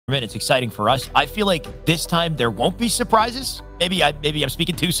It's exciting for us. I feel like this time there won't be surprises. Maybe I'm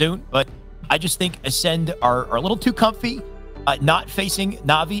speaking too soon, but I just think Acend are a little too comfy. Not facing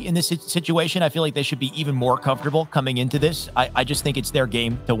Na'Vi in this situation. I feel like they should be even more comfortable coming into this. I just think it's their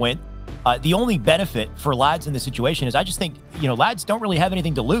game to win. The only benefit for Lads in this situation is I just think, Lads don't really have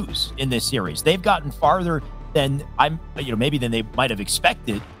anything to lose in this series. They've gotten farther than maybe than they might have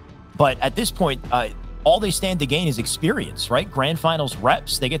expected. But at this point, all they stand to gain is experience, right? Grand Finals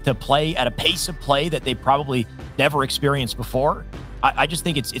reps. They get to play at a pace of play that they probably never experienced before. I just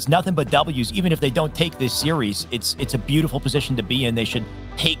think it's nothing but W's. Even if they don't take this series, it's a beautiful position to be in. They should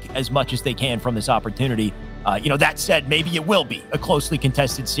take as much as they can from this opportunity. That said, maybe it will be a closely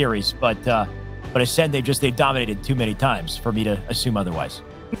contested series, but Acend, they've dominated too many times for me to assume otherwise.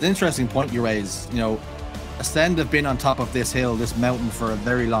 It's an interesting point you raise. Acend have been on top of this hill, this mountain for a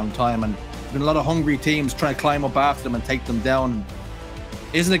very long time, and there's been a lot of hungry teams trying to climb up after them and take them down.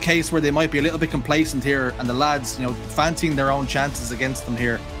 Isn't a case where they might be a little bit complacent here, and the Lads, fancying their own chances against them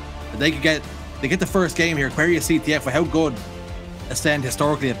here? They get the first game here. Aquarius CTF, with how good Acend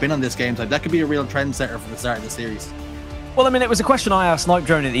historically have been on this game type, that could be a real trendsetter for the start of the series. Well, I mean, it was a question I asked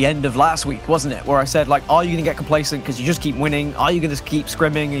Snipedrone at the end of last week, wasn't it? Where I said, like, are you going to get complacent because you just keep winning? Are you going to keep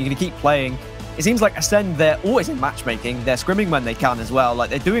scrimming? Are you going to keep playing? It seems like Acend, they're always in matchmaking. They're scrimming when they can as well. Like,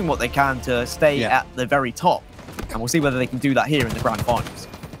 they're doing what they can to stay at the very top. And we'll see whether they can do that here in the Grand Finals.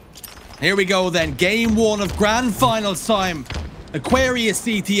 Here we go then. Game 1 of Grand Finals time. Aquarius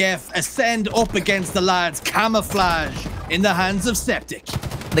CTF, Acend up against the Lads. Camouflage in the hands of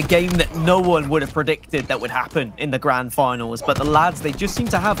Sxptiq. The game that no one would have predicted that would happen in the Grand Finals. But the Lads, they just seem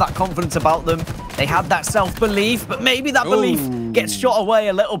to have that confidence about them. They have that self-belief, but maybe that belief gets shot away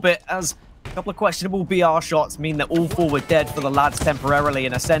a little bit as a couple of questionable BR shots mean that all four were dead for the Lads temporarily,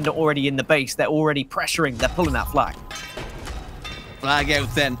 and Acend are already in the base. They're already pressuring. They're pulling that flag. Flag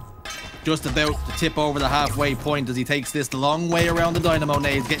out then. Just about to tip over the halfway point as he takes this the long way around the Dynamo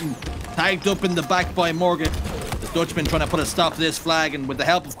nades, getting tagged up in the back by Morguh. The Dutchman trying to put a stop to this flag, and with the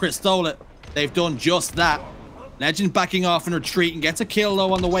help of Qristola, they've done just that. Lqgend backing off in retreat and gets a kill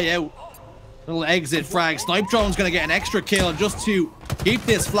though on the way out. Little exit frag. Snipedrone's going to get an extra kill just to keep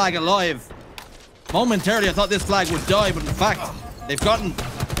this flag alive. Momentarily I thought this flag would die, but in fact they've gotten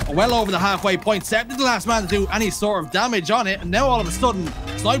well over the halfway point. Sxptiq the last man to do any sort of damage on it, and now all of a sudden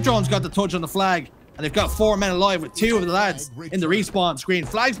Snipedrone's got the touch on the flag, and they've got 4 men alive with 2 of the Lads in the respawn screen.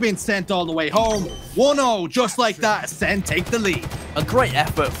 Flag's being sent all the way home. 1-0, just like that. Acend take the lead. A great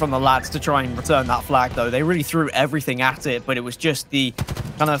effort from the Lads to try and return that flag, though. They really threw everything at it, but it was just the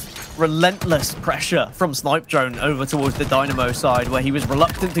kind of relentless pressure from Snipedrone over towards the Dynamo side, where he was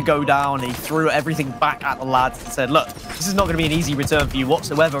reluctant to go down. He threw everything back at the Lads and said, look, this is not going to be an easy return for you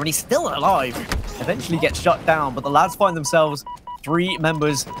whatsoever, and he's still alive. Eventually gets shut down, but the Lads find themselves 3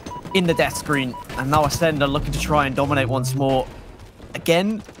 members in the death screen, and now Acend are looking to try and dominate once more.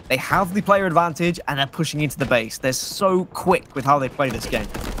 Again, they have the player advantage, and they're pushing into the base. They're so quick with how they play this game.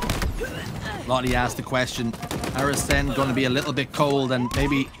 Lottie asked the question, are Acend going to be a little bit cold and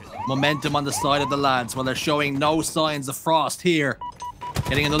maybe momentum on the side of the Lads? Well, they're showing no signs of frost here.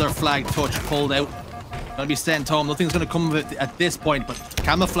 Getting another flag touch pulled out. Going to be sent home. Nothing's going to come of it at this point, but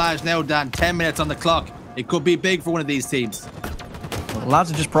camouflage now, Dan. 10 minutes on the clock. It could be big for one of these teams. The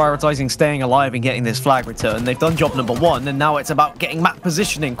Lads are just prioritizing staying alive and getting this flag return. They've done job number 1, and now it's about getting map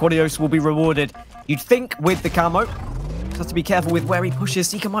positioning. Quadios will be rewarded, you'd think, with the camo. Just have to be careful with where he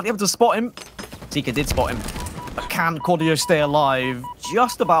pushes. Sica might be able to spot him. Sica did spot him. But can Quadios stay alive?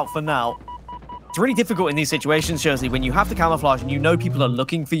 Just about for now. It's really difficult in these situations, Shaady, when you have the camouflage and you know people are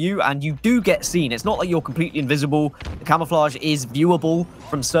looking for you, and you do get seen. It's not like you're completely invisible. The camouflage is viewable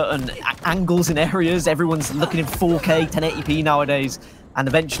from certain angles and areas. Everyone's looking in 4K, 1080p nowadays, and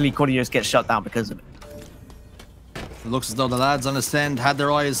eventually Quadios gets shut down because of it. It looks as though the Lads on Acend had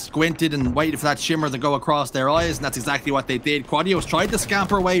their eyes squinted and waited for that shimmer to go across their eyes, and that's exactly what they did. Quadios tried to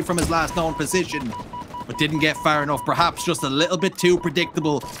scamper away from his last known position, but didn't get far enough. Perhaps just a little bit too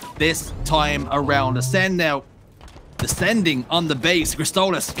predictable this time around. Acend now descending on the base.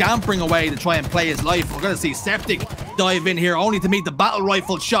 Qristola scampering away to try and play his life. We're going to see Sxptiq dive in here, only to meet the battle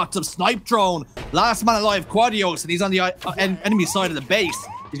rifle shots of Snipedrone. Last man alive, Quadios, and he's on the enemy side of the base.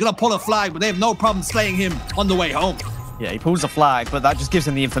 He's going to pull a flag, but they have no problem slaying him on the way home. Yeah, he pulls a flag, but that just gives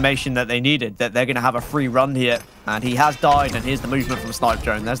him the information that they needed, that they're going to have a free run here. And he has died, and here's the movement from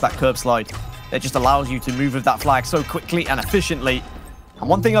Snipedrone. There's that curb slide that just allows you to move with that flag so quickly and efficiently. And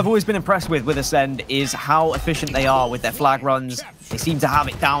one thing I've always been impressed with Acend is how efficient they are with their flag runs. They seem to have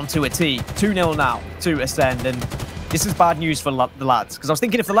it down to a T. 2-0 now to Acend, and this is bad news for the Lads. Because I was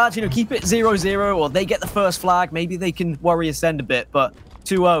thinking if the Lads, keep it 0-0 or they get the first flag, maybe they can worry Acend a bit. But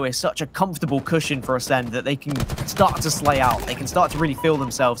 2-0 is such a comfortable cushion for Acend that they can start to slay out. They can start to really feel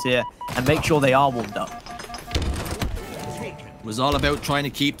themselves here and make sure they are warmed up. It was all about trying to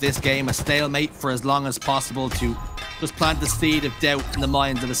keep this game a stalemate for as long as possible to just plant the seed of doubt in the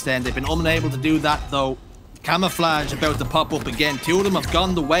minds of Acend. They've been unable to do that, though. Camouflage about to pop up again. Two of them have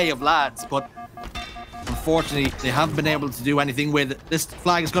gone the way of lads, but unfortunately, they haven't been able to do anything with it. This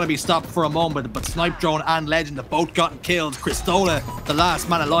flag is going to be stopped for a moment, but Snipedrone and Lqgend have both gotten killed. Qristola, the last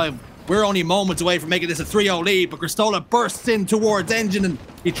man alive. We're only moments away from making this a 3-0 lead, but Qristola bursts in towards Engine, and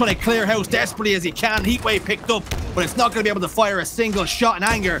he's trying to clear house desperately as he can. Heatwave picked up, but it's not going to be able to fire a single shot in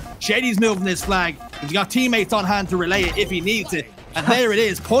anger. Shady's moving this flag. He's got teammates on hand to relay it if he needs it. And there it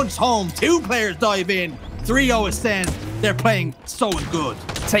is, punched home. Two players dive in. 3-0 Acend. They're playing so good.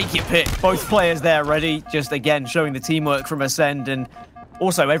 Take your pick. Both players there ready. Just again showing the teamwork from Acend, and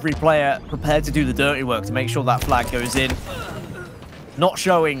also every player prepared to do the dirty work to make sure that flag goes in. Not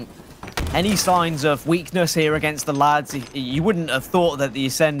showing any signs of weakness here against the lads. You wouldn't have thought that the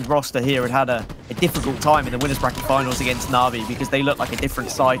Acend roster here had a difficult time in the winners bracket finals against Na'Vi, because they look like a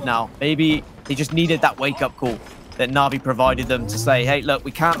different side now. Maybe they just needed that wake-up call that Na'Vi provided them to say, hey, look,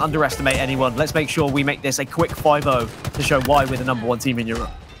 we can't underestimate anyone. Let's make sure we make this a quick 5-0 to show why we're the #1 team in Europe.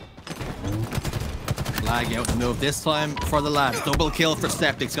 Flag out the move this time for the lads. Double kill for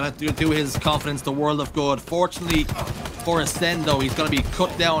Sxptiq. He's going to do his confidence the world of good. Fortunately for Acend, though, he's going to be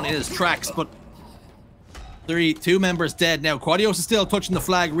cut down in his tracks, but two members dead now. Qristola is still touching the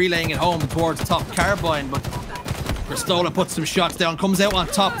flag, relaying it home towards top carbine, but Qristola puts some shots down, comes out on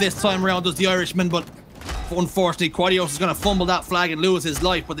top this time around, does the Irishman, but unfortunately, Qristola is going to fumble that flag and lose his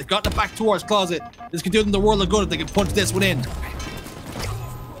life, but they've got the back towards Closet. This could do them the world of good if they can punch this one in.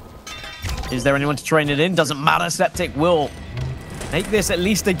 Is there anyone to train it in? Doesn't matter. Sxptiq will make this at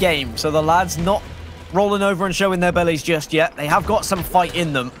least a game. So the lads not rolling over and showing their bellies just yet. They have got some fight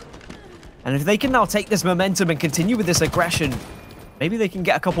in them. And if they can now take this momentum and continue with this aggression, maybe they can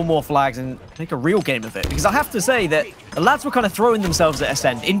get a couple more flags and make a real game of it. Because I have to say that the lads were kind of throwing themselves at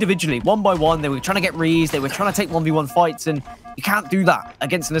Acend individually, one by one. They were trying to get rees. They were trying to take 1v1 fights. And you can't do that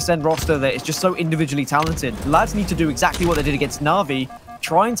against an Acend roster that is just so individually talented. The lads need to do exactly what they did against Na'Vi.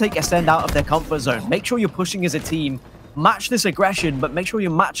 Try and take Acend out of their comfort zone. Make sure you're pushing as a team. Match this aggression, but make sure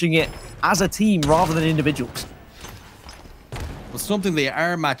you're matching it as a team rather than individuals. Well, something they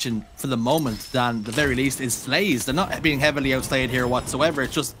are matching for the moment, Dan, the very least, is slays. They're not being heavily outslayed here whatsoever.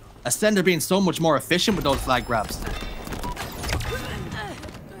 It's just Acend are being so much more efficient with those flag grabs.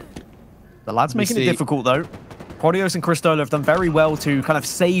 The lads making it difficult, though. Qristola and Qristola have done very well to kind of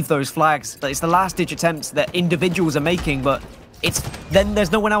save those flags. It's the last-ditch attempts that individuals are making, but then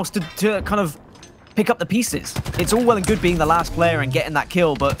there's no one else to kind of pick up the pieces. It's all well and good being the last player and getting that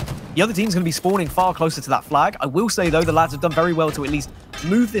kill, but the other team's going to be spawning far closer to that flag. I will say, though, the lads have done very well to at least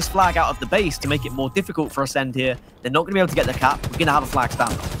move this flag out of the base to make it more difficult for Acend here. They're not going to be able to get the cap. We're going to have a flag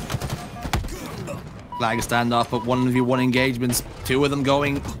standoff. Flag standoff, but 1v1 engagements. Two of them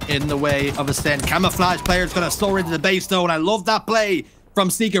going in the way of Acend. Camouflage player's going to soar into the base, though, and I love that play from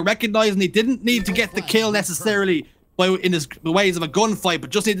Sica, recognizing he didn't need to get the kill necessarily in the ways of a gunfight, but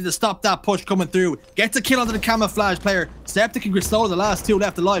just needed to stop that push coming through. Gets a kill onto the camouflage player. Sxptiq and Qristola, the last two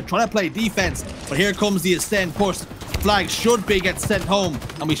left alive, trying to play defense, but here comes the Acend push. Flag should get sent home,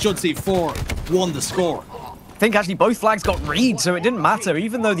 and we should see 4-1 the score. I think actually both flags got read, so it didn't matter.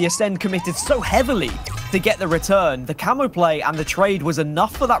 Even though the Acend committed so heavily to get the return, the camo play and the trade was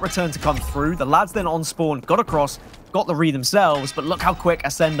enough for that return to come through. The lads then on spawn, got across, got the read themselves, but look how quick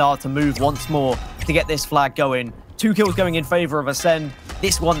Acend are to move once more to get this flag going. 2 kills going in favor of Acend.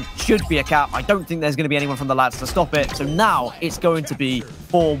 This one should be a cap. I don't think there's going to be anyone from the lads to stop it. So now it's going to be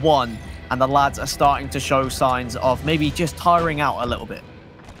 4-1. And the lads are starting to show signs of maybe just tiring out a little bit.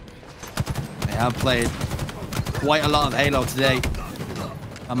 They have played quite a lot of Halo today.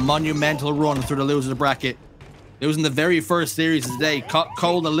 A monumental run through the loser bracket. Losing the very first series of the day. Caught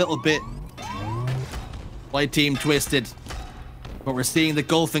cold a little bit by Team Twisted. But we're seeing the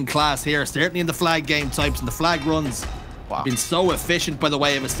gulf in class here, certainly in the flag game types and the flag runs. Wow. Been so efficient by the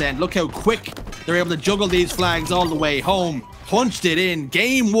way of Acend. Look how quick they're able to juggle these flags all the way home. Punched it in.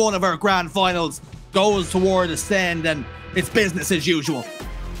 Game 1 of our grand finals goes toward Acend, and it's business as usual.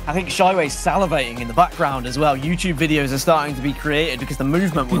 I think Shyway's salivating in the background as well. YouTube videos are starting to be created because the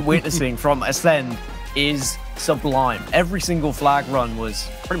movement we're witnessing from Acend is sublime. Every single flag run was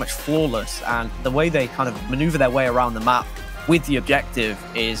pretty much flawless, and the way they kind of maneuver their way around the map with the objective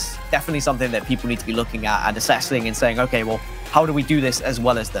is definitely something that people need to be looking at and assessing and saying, okay, well, how do we do this as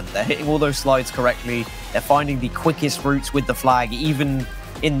well as them? They're hitting all those slides correctly. They're finding the quickest routes with the flag, even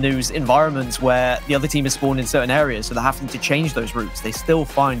in those environments where the other team is spawned in certain areas, so they're having to change those routes. They still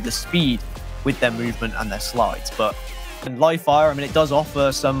find the speed with their movement and their slides. But in live fire, I mean, it does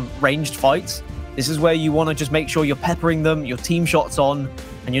offer some ranged fights. This is where you want to just make sure you're peppering them, your team shots on,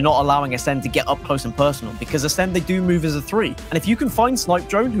 and you're not allowing Acend to get up close and personal, because Acend, they do move as a 3. And if you can find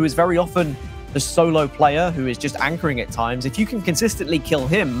Snipedrone, who is very often the solo player who is just anchoring at times, if you can consistently kill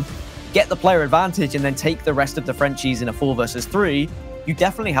him, get the player advantage, and then take the rest of the Frenchies in a 4 versus 3, you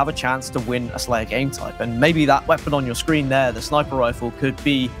definitely have a chance to win a Slayer game type. And maybe that weapon on your screen there, the sniper rifle, could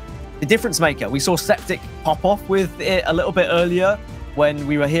be the difference maker. We saw Sxptiq pop off with it a little bit earlier when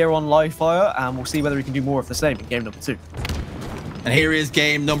we were here on live fire, and we'll see whether he can do more of the same in game number 2. And here is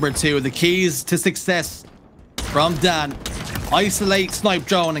game number 2. The keys to success from Dan. Isolate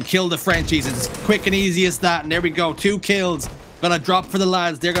Snipedrone and kill the Frenchies. It's quick and easy as that. And there we go. 2 kills. Gonna drop for the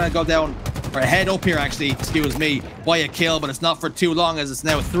lads. They're gonna go down, or head up here actually, excuse me, by a kill, but it's not for too long as it's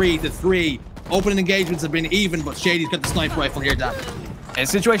now 3-3. Opening engagements have been even, but Shady's got the sniper rifle here, Dan. In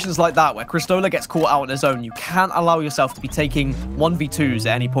situations like that, where Qristola gets caught out in a zone, you can't allow yourself to be taking 1v2s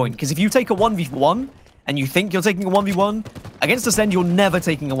at any point. Because if you take a 1v1, and you think you're taking a 1v1, against Acend, you're never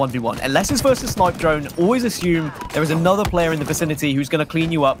taking a 1v1. Unless it's versus Snipedrone, always assume there is another player in the vicinity who's going to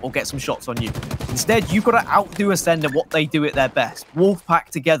clean you up or get some shots on you. Instead, you've got to outdo Acend at what they do at their best. Wolfpack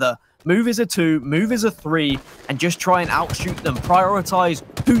together. Move as a 2, move as a 3, and just try and outshoot them. Prioritize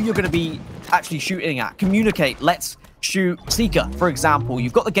who you're going to be actually shooting at. Communicate. Let's shoot Sica, for example.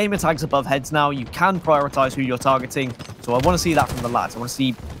 You've got the gamer tags above heads now. You can prioritize who you're targeting. So I want to see that from the lads. I want to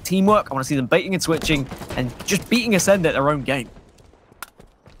see teamwork. I want to see them baiting and switching and just beating Acend at their own game.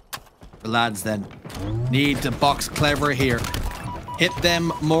 The lads then need to box clever here. Hit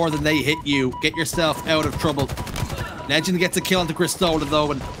them more than they hit you. Get yourself out of trouble. Lqgend gets a kill onto Qristola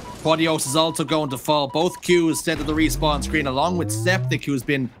though, and Quadios is also going to fall. Both Qs set to the respawn screen along with Sxptiq, who's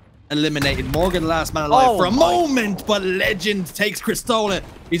been eliminated. Morguh, the last man alive for a moment, but Lqgend takes Qristola.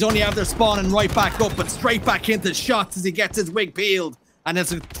 He's only after spawning right back up, but straight back into shots as he gets his wig peeled. And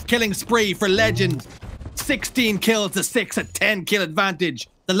it's a killing spree for Lqgend. 16 kills to 6, a 10 kill advantage.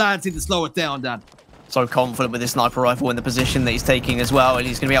 The lads need to slow it down, Dan. So confident with his sniper rifle in the position that he's taking as well, and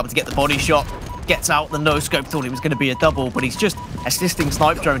he's going to be able to get the body shot. Gets out the no-scope, thought it was going to be a double, but he's just assisting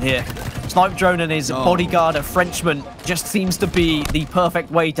Snipedrone here. Snipedrone and his bodyguard, a Frenchman, just seems to be the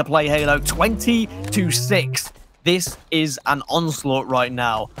perfect way to play Halo. 20-6. This is an onslaught right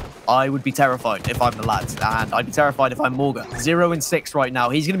now. I would be terrified if I'm the lads, and I'd be terrified if I'm Morguh. 0-6 right now.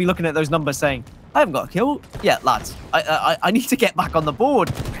 He's going to be looking at those numbers saying, I haven't got a kill yet, lads. I need to get back on the board.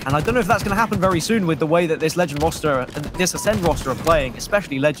 And I don't know if that's going to happen very soon with the way that this Lqgend roster, this Acend roster are playing,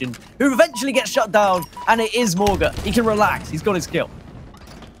 especially Lqgend, who eventually gets shut down, and it is Morguh. He can relax. He's got his kill.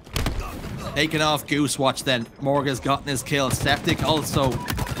 Taking off Goose Watch then. Morguh's gotten his kill. Sxptiq also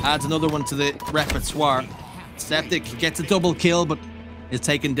adds another one to the repertoire. Sxptiq gets a double kill, but is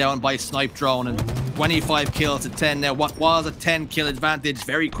taken down by Snipedrone, and 25 kills to 10 now. What was a 10 kill advantage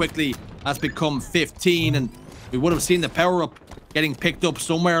very quickly has become 15, and we would have seen the power up getting picked up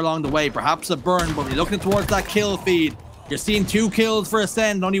somewhere along the way, perhaps a burn, but we're looking towards that kill feed. You're seeing 2 kills for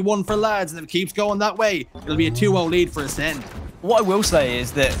Acend, only 1 for lads, and if it keeps going that way, it'll be a 2-0 lead for Acend. What I will say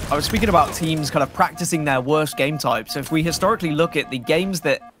is that I was speaking about teams kind of practicing their worst game types. If we historically look at the games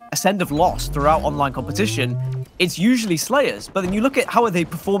that Acend have lost throughout online competition, it's usually Slayers. But then you look at how they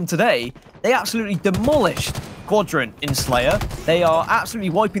performed today, they absolutely demolished Quadrant in Slayer. They are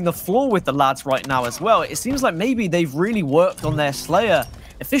absolutely wiping the floor with the lads right now as well. It seems like maybe they've really worked on their Slayer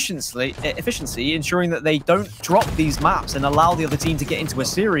efficiency, ensuring that they don't drop these maps and allow the other team to get into a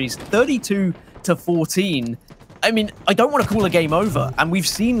series. 32-14. I mean, I don't want to call a game over, and we've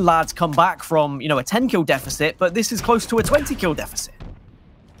seen lads come back from, you know, a 10-kill deficit, but this is close to a 20-kill deficit.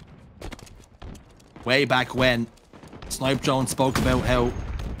 Way back when, Snipedrone spoke about how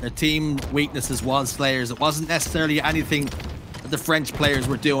their team weaknesses was Slayers. It wasn't necessarily anything that the French players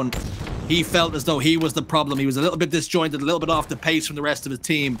were doing. He felt as though he was the problem. He was a little bit disjointed, a little bit off the pace from the rest of his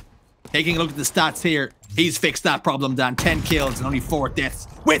team. Taking a look at the stats here, he's fixed that problem, Dan. 10 kills and only 4 deaths,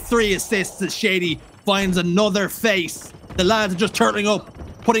 with 3 assists as Shaady finds another face. The lads are just turtling up,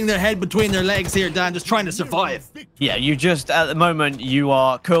 putting their head between their legs here, Dan, just trying to survive. Yeah, you just, at the moment, you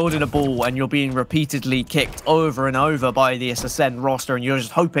are curled in a ball and you're being repeatedly kicked over and over by the Acend roster, and you're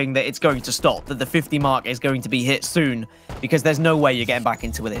just hoping that it's going to stop, that the 50 mark is going to be hit soon, because there's no way you're getting back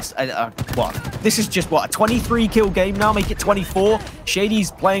into this. What? This is just, what, a 23-kill game now? Make it 24?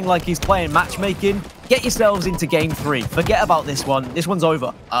 Shady's playing like he's playing matchmaking. Get yourselves into game 3. Forget about this one. This one's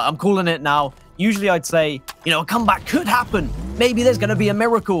over. I'm calling it now. Usually I'd say, you know, a comeback could happen. Maybe there's going to be a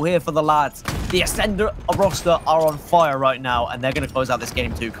miracle here for the lads. The Acend roster are on fire right now, and they're going to close out this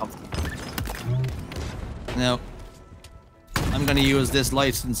game too comfortably. Now, I'm going to use this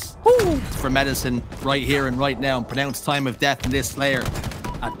license for medicine right here and right now and pronounce time of death in this Slayer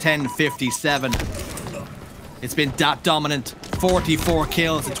at 10:57. It's been that dominant. 44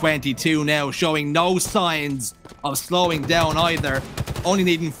 kills to 22 now, showing no signs of slowing down either. Only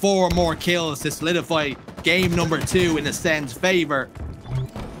needing 4 more kills to solidify game number 2 in Ascend's favor.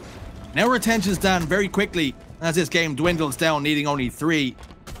 Now retention's down very quickly as this game dwindles down, needing only 3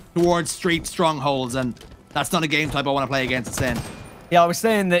 towards Street Strongholds, and that's not a game type I want to play against Acend. Yeah, I was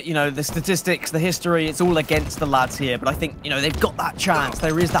saying that, you know, the statistics, the history, it's all against the lads here, but I think, you know, they've got that chance.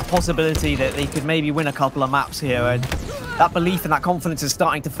 There is that possibility that they could maybe win a couple of maps here, and that belief and that confidence is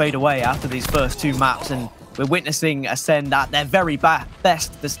starting to fade away after these first 2 maps, and we're witnessing Acend at their very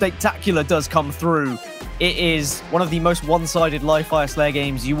best. The Sxptiq does come through. It is one of the most one-sided live fire Slayer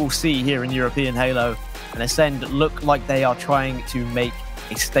games you will see here in European Halo, and Acend look like they are trying to make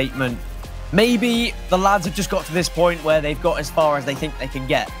a statement. Maybe the lads have just got to this point where they've got as far as they think they can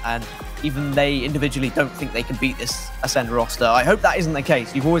get, and even they individually don't think they can beat this Acend roster. I hope that isn't the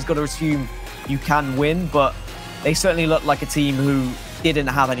case. You've always got to assume you can win, but they certainly look like a team who didn't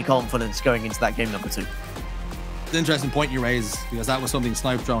have any confidence going into that game number 2. It's an interesting point you raise, because that was something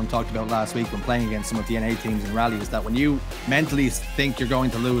Snipedrone talked about last week when playing against some of the NA teams in rallies, that when you mentally think you're going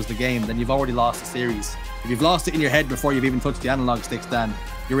to lose the game, then you've already lost the series. If you've lost it in your head before you've even touched the analog sticks, then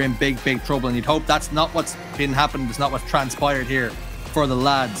you're in big trouble, and you'd hope that's not what's been happening. It's not what's transpired here for the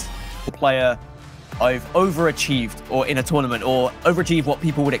lads. Player, I've overachieved, or in a tournament, or overachieved what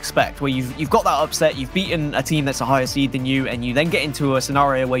people would expect, where you've got that upset, you've beaten a team that's a higher seed than you, and you then get into a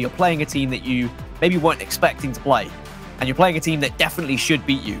scenario where you're playing a team that you maybe weren't expecting to play, and you're playing a team that definitely should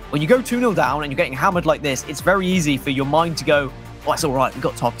beat you. When you go 2-0 down and you're getting hammered like this, it's very easy for your mind to go, oh, it's all right, we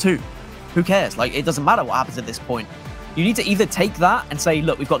got top 2. Who cares? Like, it doesn't matter what happens at this point. You need to either take that and say,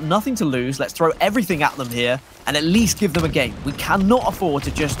 look, we've got nothing to lose. Let's throw everything at them here and at least give them a game. We cannot afford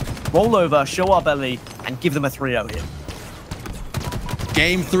to just roll over, show our belly, and give them a 3-0 here.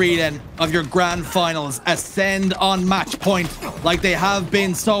 Game 3 then of your grand finals. Acend on match point like they have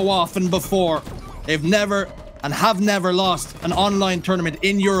been so often before. They've never and have never lost an online tournament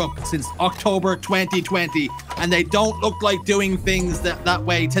in Europe since October 2020. And they don't look like doing things that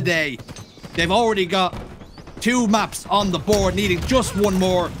way today. They've already got 2 maps on the board, needing just 1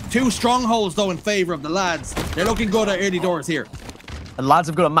 more. 2 strongholds, though, in favor of the lads. They're looking good at early doors here. The lads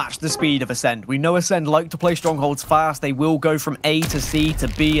have got to match the speed of Acend. We know Acend like to play strongholds fast. They will go from A to C to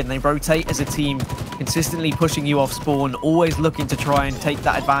B, and they rotate as a team, consistently pushing you off spawn, always looking to try and take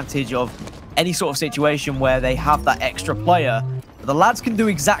that advantage of any sort of situation where they have that extra player. But the lads can do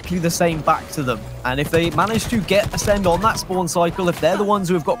exactly the same back to them. And if they manage to get Acend on that spawn cycle, if they're the ones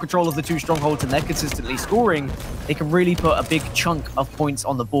who have got control of the 2 strongholds and they're consistently scoring, they can really put a big chunk of points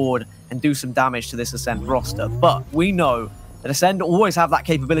on the board and do some damage to this Acend roster. But we know that Acend always have that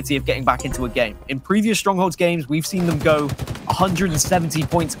capability of getting back into a game. In previous Strongholds games, we've seen them go 170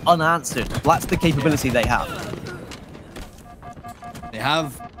 points unanswered. That's the capability they have. They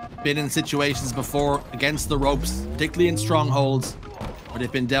have been in situations before against the ropes, particularly in Strongholds, where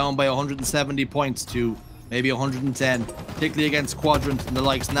they've been down by 170 points to maybe 110, particularly against Quadrant and the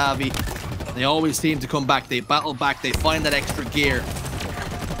likes Navi. They always seem to come back. They battle back. They find that extra gear.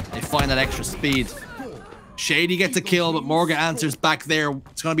 They find that extra speed. Shaady gets a kill, but Morguh answers back there.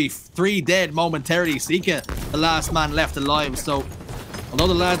 It's going to be 3 dead momentarily. Sica, the last man left alive. So, although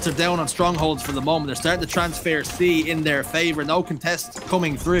the lads are down on Strongholds for the moment, they're starting to transfer C in their favor. No contest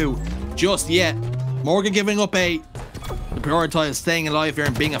coming through just yet. Morguh giving up A to prioritize staying alive here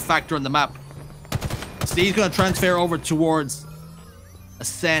and being a factor on the map. C's going to transfer over towards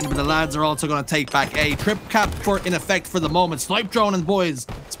Acend, but the lads are also going to take back A. Trip cap in effect for the moment. Snipedrone and boys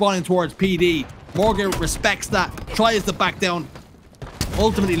spawning towards PD. Morguh respects that, tries to back down,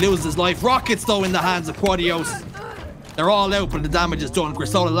 ultimately loses his life. Rockets, though, in the hands of Quadios. They're all out, but the damage is done.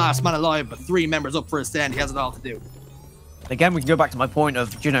 Qristola last man alive, but 3 members up for Acend. He has it all to do. Again, we can go back to my point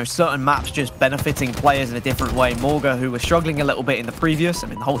of, you know, certain maps just benefiting players in a different way. Morguh, who was struggling a little bit in the previous, I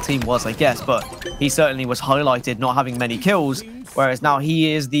mean, the whole team was, I guess, but he certainly was highlighted not having many kills, whereas now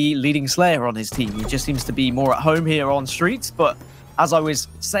he is the leading Slayer on his team. He just seems to be more at home here on Streets, but as I was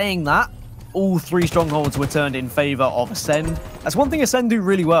saying that, all 3 strongholds were turned in favor of Acend. That's one thing Acend do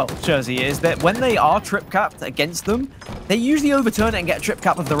really well, Jersey, is that when they are trip capped against them, they usually overturn it and get a trip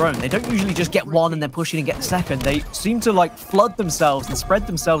cap of their own. They don't usually just get 1 and then push in and get the second. They seem to like flood themselves and spread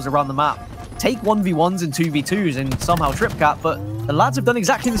themselves around the map, take 1v1s and 2v2s and somehow trip cap, but the lads have done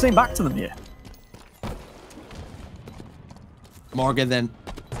exactly the same back to them here. Morguh then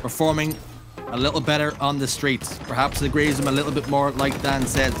performing a little better on the streets. Perhaps it agrees him a little bit more, like Dan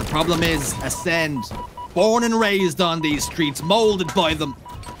says. The problem is Acend, born and raised on these streets, molded by them.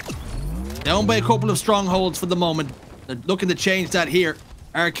 Down by a couple of strongholds for the moment. They're looking to change that here.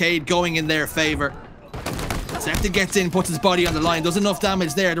 Arcade going in their favor. Sxptiq gets in, puts his body on the line. Does enough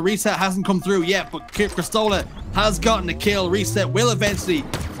damage there. The reset hasn't come through yet, but Qristola has gotten a kill. Reset will eventually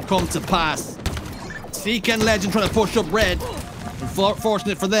come to pass. Sica and Lqgend trying to push up red.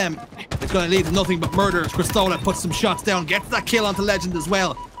 Unfortunate for them, it's going to lead to nothing but murder. Qristola puts some shots down, gets that kill onto Lqgend as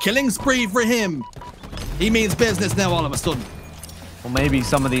well. Killing spree for him. He means business now all of a sudden. Well, maybe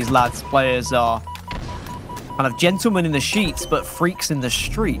some of these lads players are kind of gentlemen in the sheets, but freaks in the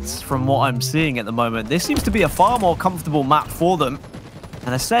streets from what I'm seeing at the moment. This seems to be a far more comfortable map for them.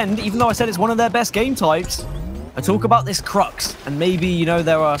 And Acend, even though I said it's one of their best game types, I talk about this crux, and maybe, you know,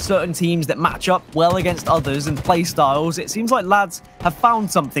 there are certain teams that match up well against others and play styles. It seems like lads have found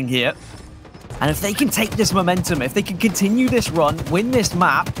something here. And if they can take this momentum, if they can continue this run, win this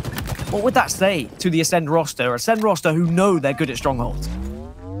map, what would that say to the Acend roster? Acend roster who know they're good at Strongholds.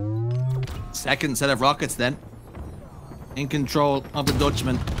 Second set of rockets then. In control of the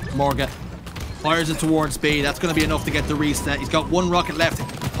Dutchman. Morguh fires it towards B. That's going to be enough to get the reset. He's got one rocket left.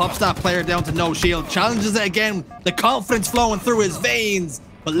 Pops that player down to no shield. Challenges it again. The confidence flowing through his veins.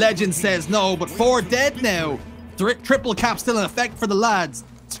 But Lqgend says no. But 4 dead now. Triple cap still in effect for the lads.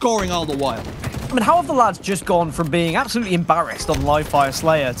 Scoring all the while. I mean, how have the lads just gone from being absolutely embarrassed on Live Fire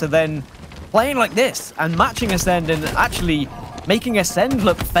Slayer to then playing like this and matching Acend and actually making Acend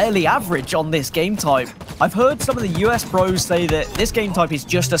look fairly average on this game type? I've heard some of the US pros say that this game type is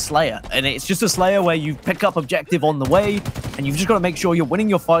just a Slayer, and it's just a Slayer where you pick up objective on the way, and you've just got to make sure you're winning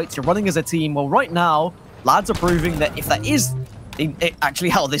your fights, you're running as a team. Well, right now, lads are proving that if that is actually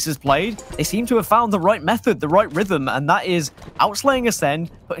how this is played, they seem to have found the right method, the right rhythm, and that is outslaying Acend,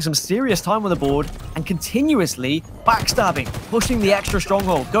 putting some serious time on the board, and continuously backstabbing, pushing the extra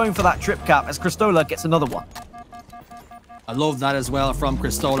stronghold, going for that trip cap as Qristola gets another one. I love that as well from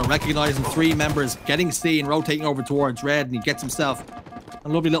Qristola, recognizing 3 members, getting C and rotating over towards red, and he gets himself a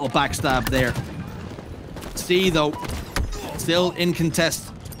lovely little backstab there. C, though, still in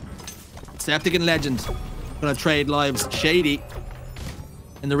contest. Sxptiq and Lqgend gonna trade lives. Shaady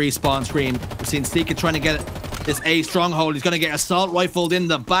in the respawn screen. We've seen Sica trying to get this A stronghold. He's gonna get assault rifled in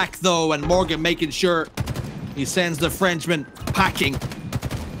the back, though, and Morguh making sure he sends the Frenchman packing.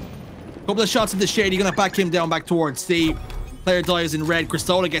 Couple of shots into Shaady, gonna back him down back towards C. Player dies in red.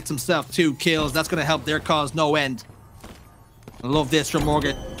 Qristola gets himself 2 kills. That's gonna help their cause no end. I love this from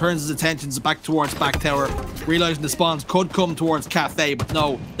Morguh. Turns his attentions back towards back tower, realizing the spawns could come towards Cafe, but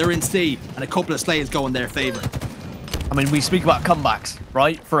no, they're in C, and a couple of slays go in their favor. I mean, we speak about comebacks,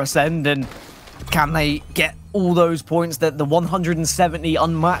 right, for Acend, and can they get all those points that the 170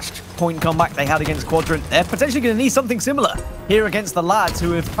 unmatched point comeback they had against Quadrant? They're potentially going to need something similar here against the lads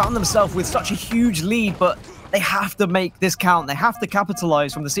who have found themselves with such a huge lead, but they have to make this count. They have to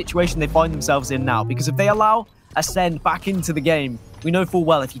capitalize from the situation they find themselves in now, because if they allow Acend back into the game, we know full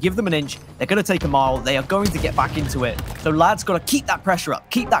well if you give them an inch, they're going to take a mile. They are going to get back into it. So lads got to keep that pressure up,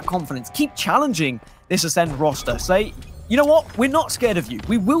 keep that confidence, keep challenging this Acend roster. Say, you know what? We're not scared of you.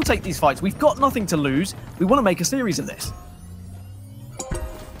 We will take these fights. We've got nothing to lose. We want to make a series of this.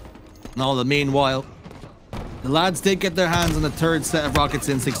 No, the meanwhile, the lads did get their hands on the 3rd set of rockets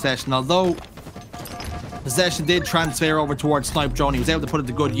in succession, although possession did transfer over towards Snipedrone. He was able to put it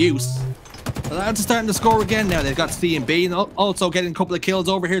to good use. The lads are starting to score again now. They've got C and B, and also getting a couple of kills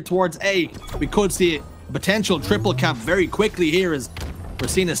over here towards A. We could see a potential triple cap very quickly here as we're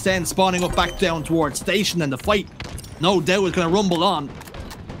seeing Acend spawning up back down towards Station, and the fight, no doubt, is going to rumble on.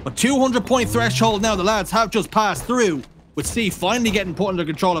 But 200 point threshold now, the lads have just passed through, with C finally getting put under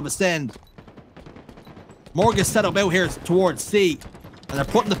control of Acend. Morguh set up out here towards C, and they're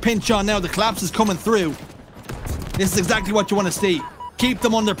putting the pinch on now. The collapse is coming through. This is exactly what you want to see. Keep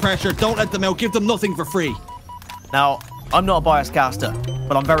them under pressure. Don't let them out. Give them nothing for free. Now, I'm not a biased caster,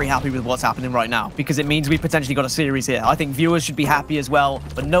 but I'm very happy with what's happening right now, because it means we've potentially got a series here. I think viewers should be happy as well,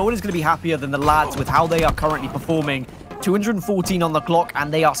 but no one is going to be happier than the lads with how they are currently performing. 214 on the clock,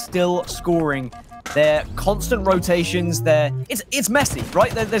 and they are still scoring. They're constant rotations. It's messy,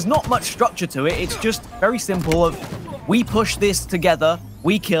 right? There's not much structure to it. It's just very simple of, we push this together,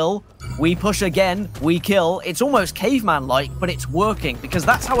 we kill, we push again, we kill. It's almost caveman-like, but it's working, because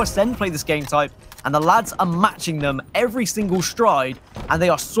that's how Acend play this game type, and the lads are matching them every single stride, and they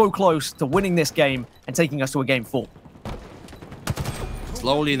are so close to winning this game and taking us to a game 4.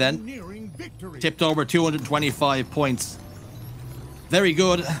 Slowly then, tipped over 225 points. Very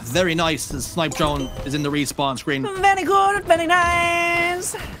good, very nice, as Snipedrone is in the respawn screen. Very good, very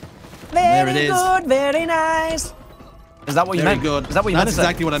nice. There it Very is. good, very nice. Is that what you Very meant? good. Is that what you meant That's to say?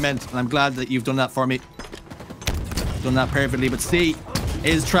 exactly what I meant, and I'm glad that you've done that for me. Done that perfectly. But C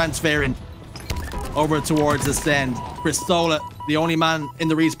is transferring over towards Acend. Qristola, the only man in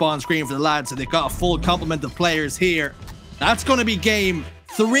the respawn screen for the lads, so they've got a full complement of players here. That's going to be game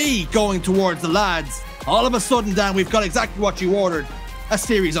 3 going towards the lads. All of a sudden, Dan, we've got exactly what you ordered. A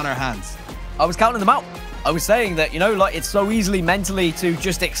series on our hands. I was counting them out. I was saying that, you know, like, it's so easily mentally to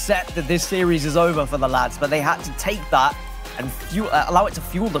just accept that this series is over for the lads, but they had to take that and allow it to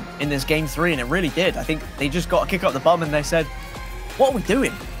fuel them in this game 3, and it really did. I think they just got a kick up the bum and they said, what are we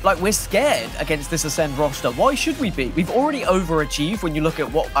doing? Like, we're scared against this Acend roster. Why should we be? We've already overachieved when you look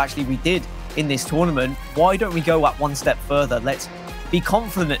at what actually we did in this tournament. Why don't we go at one step further? Let's be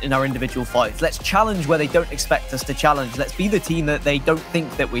confident in our individual fights. Let's challenge where they don't expect us to challenge. Let's be the team that they don't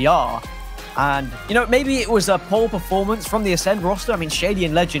think that we are. And, you know, maybe it was a poor performance from the Acend roster. I mean, Shaady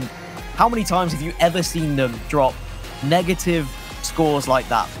and Lqgend, how many times have you ever seen them drop negative scores like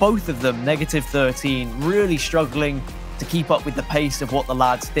that? Both of them, negative 13, really struggling to keep up with the pace of what the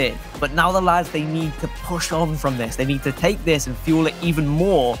lads did. But now the lads, they need to push on from this. They need to take this and fuel it even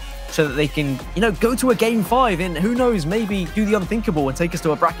more so that they can, you know, go to a game 5 and who knows, maybe do the unthinkable and take us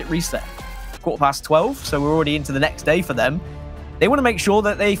to a bracket reset. 12:15, so we're already into the next day for them. They want to make sure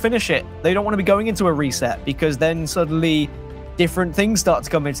that they finish it. They don't want to be going into a reset because then suddenly different things start to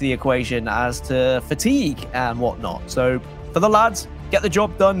come into the equation as to fatigue and whatnot. So for the lads, get the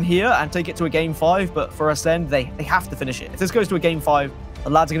job done here and take it to a game 5. But for Acend, they have to finish it. If this goes to a game 5, the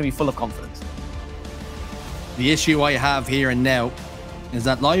lads are going to be full of confidence. The issue I have here and now is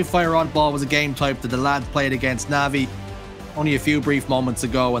that live fire Oddball was a game type that the lads played against Navi only a few brief moments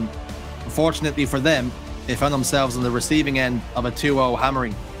ago, and unfortunately for them, they found themselves on the receiving end of a 2-0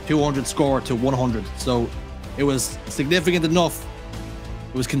 hammering, 200 score to 100. So it was significant enough,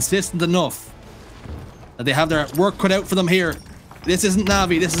 it was consistent enough that they have their work cut out for them here. This isn't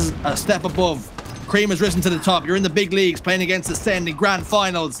Navi, this is a step above. Cream has risen to the top. You're in the big leagues playing against Acend in grand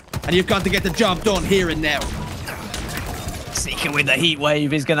finals, and you've got to get the job done here and now. Sica with the heat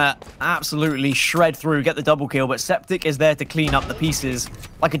wave is going to absolutely shred through, get the double kill, but Sxptiq is there to clean up the pieces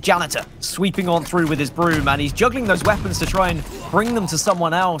like a janitor, sweeping on through with his broom, and he's juggling those weapons to try and bring them to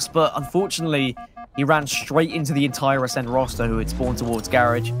someone else, but unfortunately, he ran straight into the entire Acend roster who had spawned towards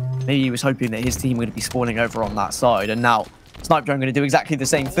Garage. Maybe he was hoping that his team would be spawning over on that side, and now Snipedrone going to do exactly the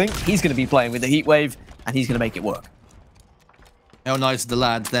same thing. He's going to be playing with the heat wave, and he's going to make it work. How nice of the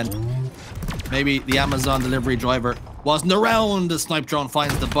lads then. Maybe the Amazon delivery driver wasn't around as Snipedrone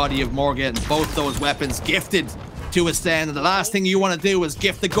finds the body of Morguh, and both those weapons gifted to Acend. And the last thing you want to do is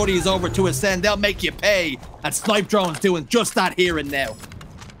gift the goodies over to Acend. They'll make you pay, and Snipedrone's doing just that here and now.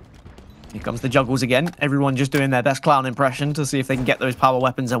 Here comes the juggles again. Everyone just doing their best clown impression to see if they can get those power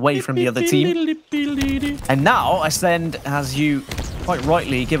weapons away from the other team. And now Acend, as you quite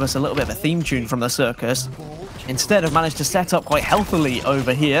rightly give us a little bit of a theme tune from the circus, instead have managed to set up quite healthily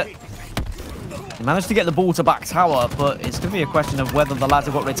over here. They managed to get the ball to back tower, but it's going to be a question of whether the lads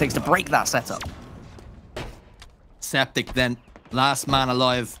have got what it takes to break that setup. Sxptiq then, last man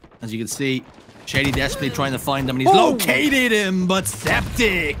alive. As you can see, Shaady desperately trying to find him, and he's located him, but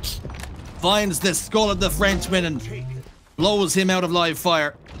Sxptiq finds the skull of the Frenchman and blows him out of live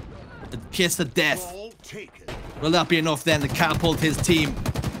fire. The kiss of death. Will that be enough then to catapult his team?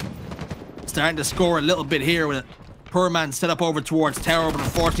 Starting to score a little bit here with a poor man set up over towards tower, but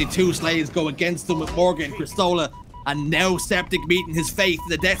unfortunately 2 slaves go against him with Morguh and Qristola, and now Sxptiq meeting his fate in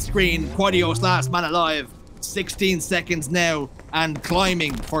the death screen. Quadios last man alive. 16 seconds now and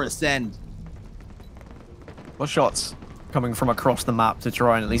climbing for Acend. Well, shots coming from across the map to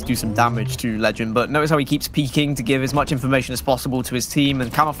try and at least do some damage to Lqgend, but notice how he keeps peeking to give as much information as possible to his team,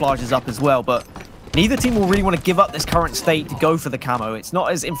 and camouflage is up as well, but neither team will really want to give up this current state to go for the camo. It's not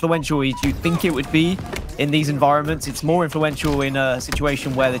as influential as you think it would be in these environments. It's more influential in a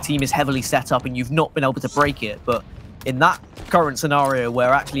situation where the team is heavily set up and you've not been able to break it. But in that current scenario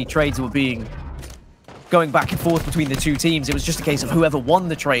where actually trades were going back and forth between the two teams, it was just a case of whoever won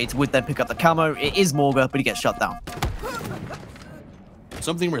the trades would then pick up the camo. It is Morguh, but he gets shut down.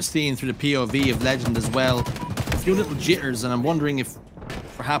 Something we're seeing through the POV of Lqgend as well. A few little jitters, and I'm wondering if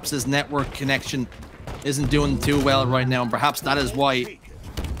perhaps his network connection isn't doing too well right now, and perhaps that is why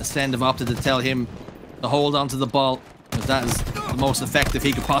Acend have opted to tell him to hold on to the ball, because that is the most effective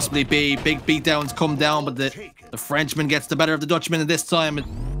he could possibly be. Big beatdowns come down, but the Frenchman gets the better of the Dutchman, and this time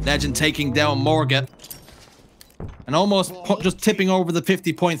Lqgend taking down Morguh. And almost just tipping over the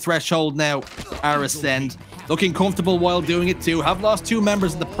 50-point threshold now are Acend. Looking comfortable while doing it too. Have lost 2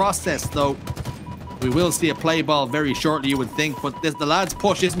 members in the process though. We will see a play ball very shortly, you would think, but the lads'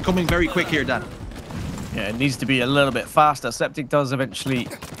 push isn't coming very quick here, Dan. Yeah, it needs to be a little bit faster. Sxptiq does eventually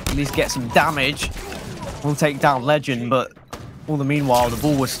at least get some damage. We'll take down Lqgend, but all the meanwhile, the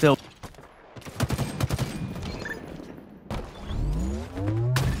ball was still...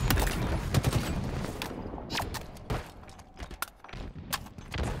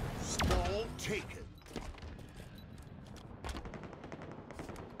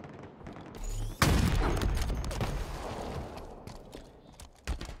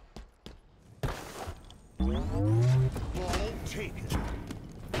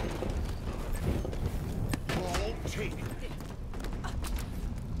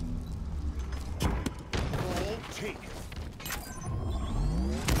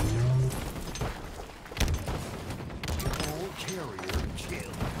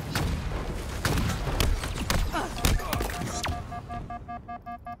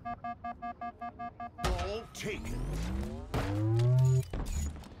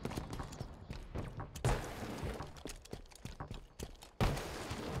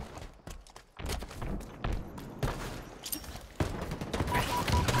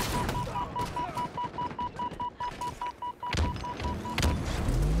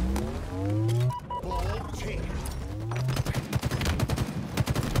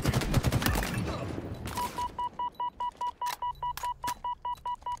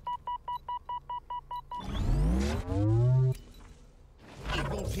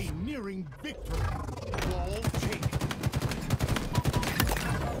 Nearing victory. Ball taken.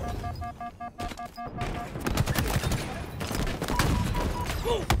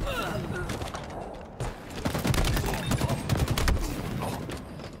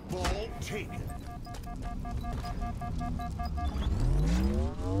 Ball taken.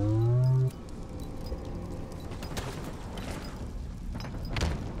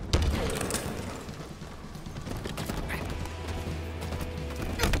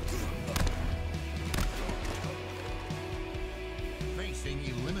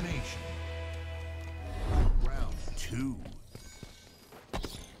 Elimination. Round 2.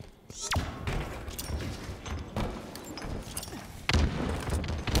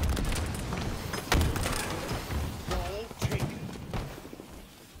 Ball taken.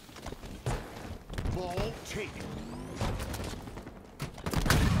 Ball taken.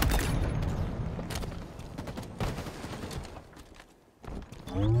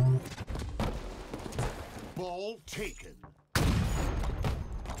 Ball taken.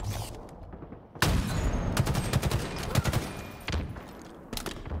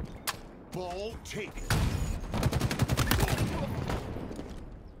 Ball taken. Ball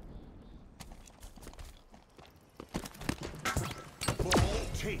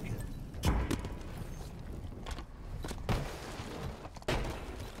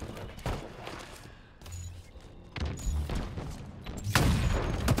taken.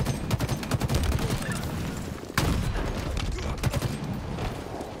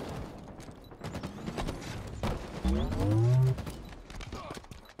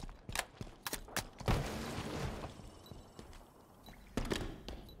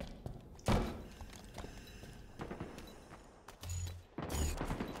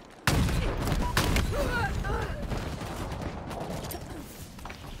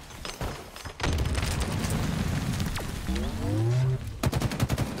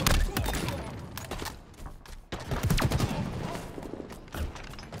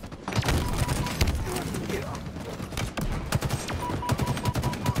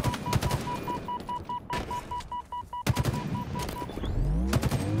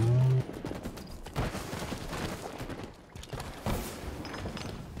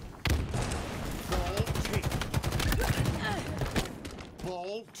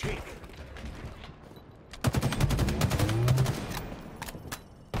 Ball taken.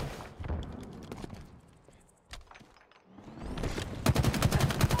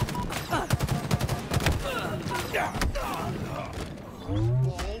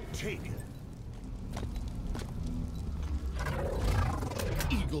 Ball taken.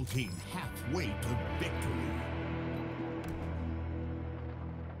 Eagle team halfway to victory.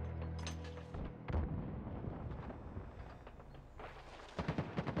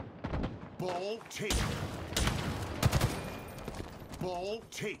 Ball taken. Ball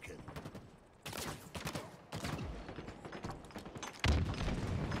taken.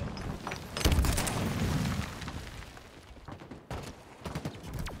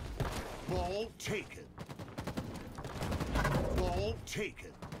 Ball taken. Ball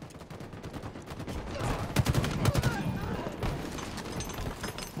taken.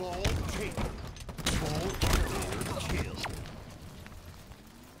 Ball taken. Ball carrier killed.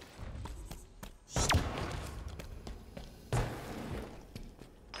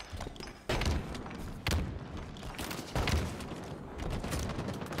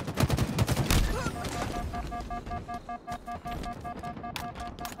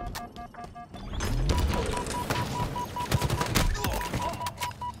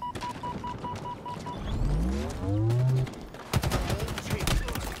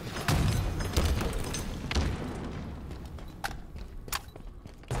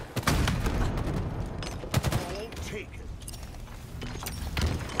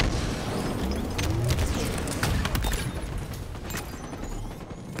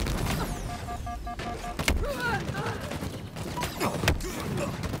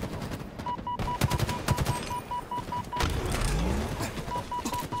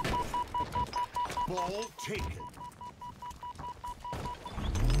 taken.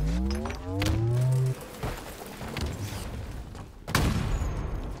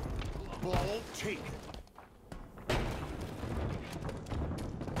 Ball taken.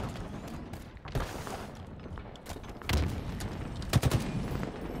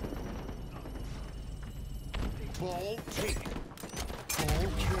 Ball taken. Ball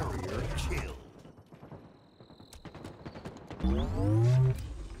carrier killed.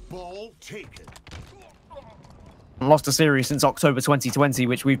 Ball taken. Lost a series since October 2020,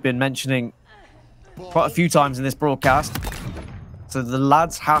 which we've been mentioning quite a few times in this broadcast. So the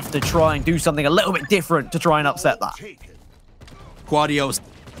lads have to try and do something a little bit different to try and upset that. Quadios,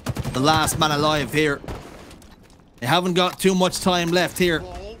 the last man alive here. They haven't got too much time left here.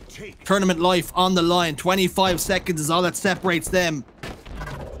 Tournament life on the line. 25 seconds is all that separates them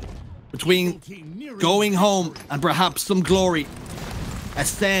between going home and perhaps some glory.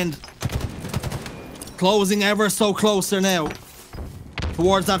 Acend closing ever so closer now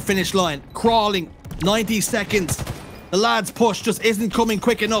towards that finish line. Crawling. 90 seconds. The lads' push just isn't coming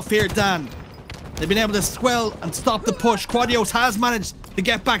quick enough here, Dan. They've been able to swell and stop the push. Quadios has managed to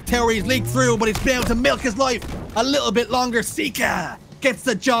get back tower. He's leaked through, but he's been able to milk his life a little bit longer. Sica gets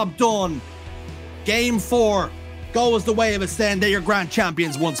the job done. Game 4 goes the way of Acend. They're your grand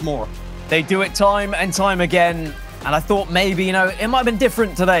champions once more. They do it time and time again. And I thought maybe, you know, it might have been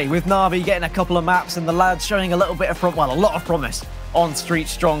different today with Na'Vi getting a couple of maps and the lads showing a little bit of, well, a lot of promise on Street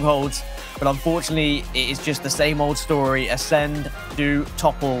Strongholds. But unfortunately, it is just the same old story. Acend do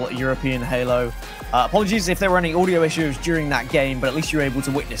topple European Halo. Apologies if there were any audio issues during that game, but at least you were able to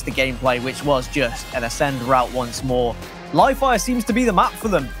witness the gameplay, which was just an Acend route once more. Livefire seems to be the map for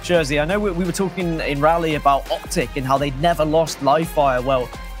them, Jersey. I know we were talking in Rally about Sxptiq and how they'd never lost Livefire. Well,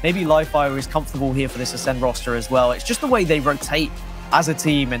 maybe Livefire is comfortable here for this Acend roster as well. It's just the way they rotate as a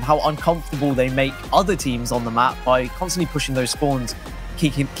team and how uncomfortable they make other teams on the map by constantly pushing those spawns,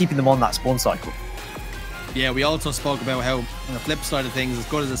 keeping them on that spawn cycle. Yeah, we also spoke about how, on the flip side of things, as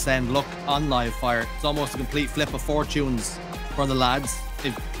good as Acend look on Livefire, it's almost a complete flip of fortunes for the lads.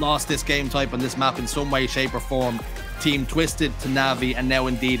 They've lost this game type on this map in some way, shape or form. Team twisted to Na'Vi and now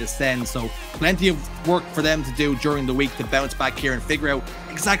indeed Acend. So plenty of work for them to do during the week to bounce back here and figure out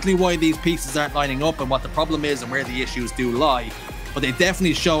exactly why these pieces aren't lining up and what the problem is and where the issues do lie. But they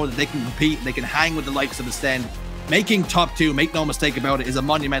definitely show that they can compete and they can hang with the likes of Acend. Making top 2, make no mistake about it, is a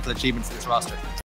monumental achievement for this roster.